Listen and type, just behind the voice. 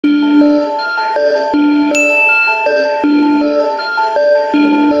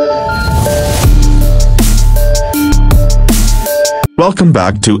Welcome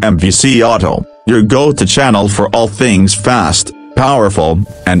back to MVC Auto, your go-to channel for all things fast, powerful,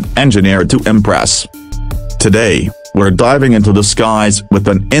 and engineered to impress. Today, we're diving into the skies with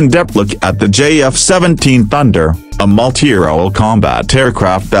an in-depth look at the JF-17 Thunder, a multi-role combat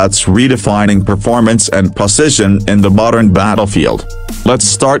aircraft that's redefining performance and precision in the modern battlefield. Let's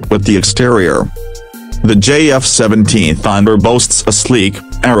start with the exterior. The JF-17 Thunder boasts a sleek,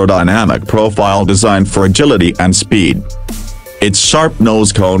 aerodynamic profile designed for agility and speed. Its sharp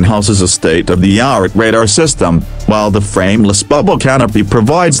nose cone houses a state-of-the-art radar system, while the frameless bubble canopy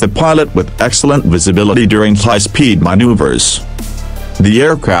provides the pilot with excellent visibility during high-speed maneuvers. The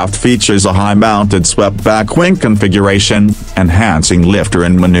aircraft features a high-mounted swept-back wing configuration, enhancing lifter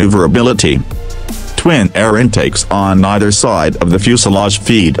and maneuverability. Twin air intakes on either side of the fuselage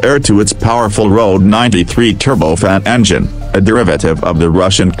feed air to its powerful Rode 93 turbofan engine, a derivative of the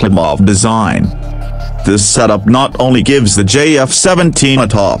Russian Klimov design. This setup not only gives the JF-17 a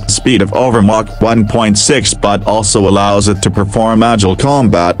top speed of over Mach 1.6 but also allows it to perform agile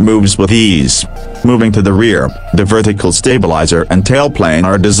combat moves with ease. Moving to the rear, the vertical stabilizer and tailplane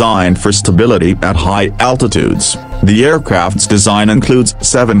are designed for stability at high altitudes. The aircraft's design includes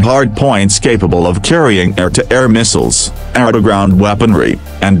 7 hardpoints capable of carrying air-to-air missiles, air-to-ground weaponry,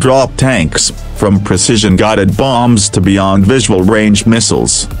 and drop tanks, from precision-guided bombs to beyond-visual range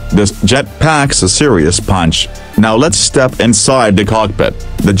missiles. This jet packs a serious punch. Now let's step inside the cockpit.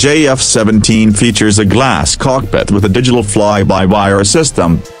 The JF-17 features a glass cockpit with a digital fly-by-wire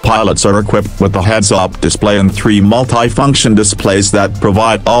system. Pilots are equipped with a heads-up display and 3 multi-function displays that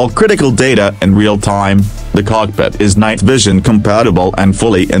provide all critical data in real time. The cockpit is night vision compatible and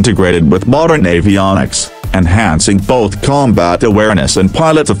fully integrated with modern avionics, enhancing both combat awareness and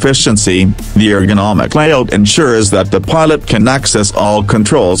pilot efficiency. The ergonomic layout ensures that the pilot can access all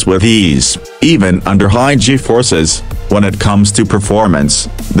controls with ease, even under high G-forces. When it comes to performance,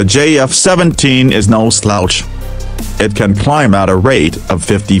 the JF-17 is no slouch. It can climb at a rate of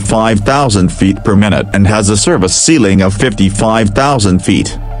 55,000 feet per minute and has a service ceiling of 55,000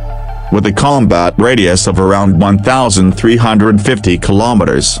 feet. With a combat radius of around 1,350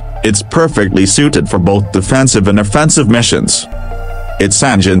 kilometers, it's perfectly suited for both defensive and offensive missions. Its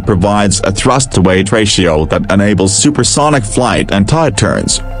engine provides a thrust-to-weight ratio that enables supersonic flight and tight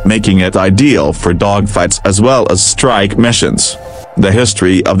turns, making it ideal for dogfights as well as strike missions. The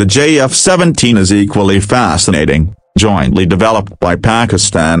history of the JF-17 is equally fascinating. Jointly developed by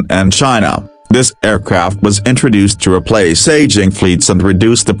Pakistan and China, this aircraft was introduced to replace aging fleets and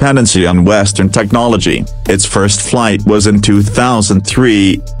reduce dependency on Western technology. Its first flight was in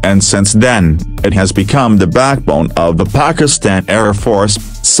 2003, and since then, it has become the backbone of the Pakistan Air Force.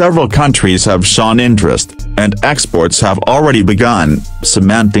 Several countries have shown interest, and exports have already begun,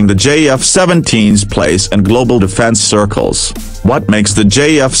 cementing the JF-17's place in global defense circles. What makes the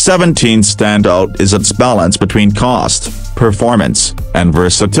JF-17 stand out is its balance between cost, performance, and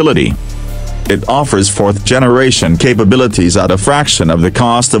versatility. It offers 4th-generation capabilities at a fraction of the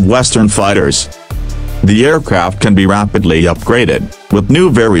cost of Western fighters. The aircraft can be rapidly upgraded, with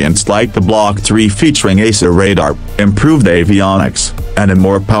new variants like the Block 3 featuring AESA radar, improved avionics, and a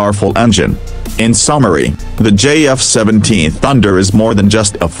more powerful engine. In summary, the JF-17 Thunder is more than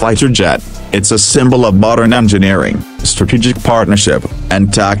just a fighter jet. It's a symbol of modern engineering, strategic partnership,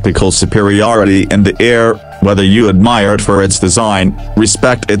 and tactical superiority in the air. Whether you admire it for its design,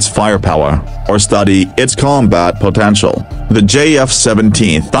 respect its firepower, or study its combat potential, the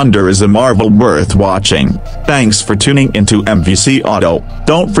JF-17 Thunder is a marvel worth watching. Thanks for tuning into MVC Auto.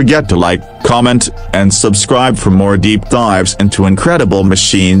 Don't forget to like, comment, and subscribe for more deep dives into incredible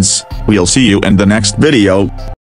machines. We'll see you in the next video.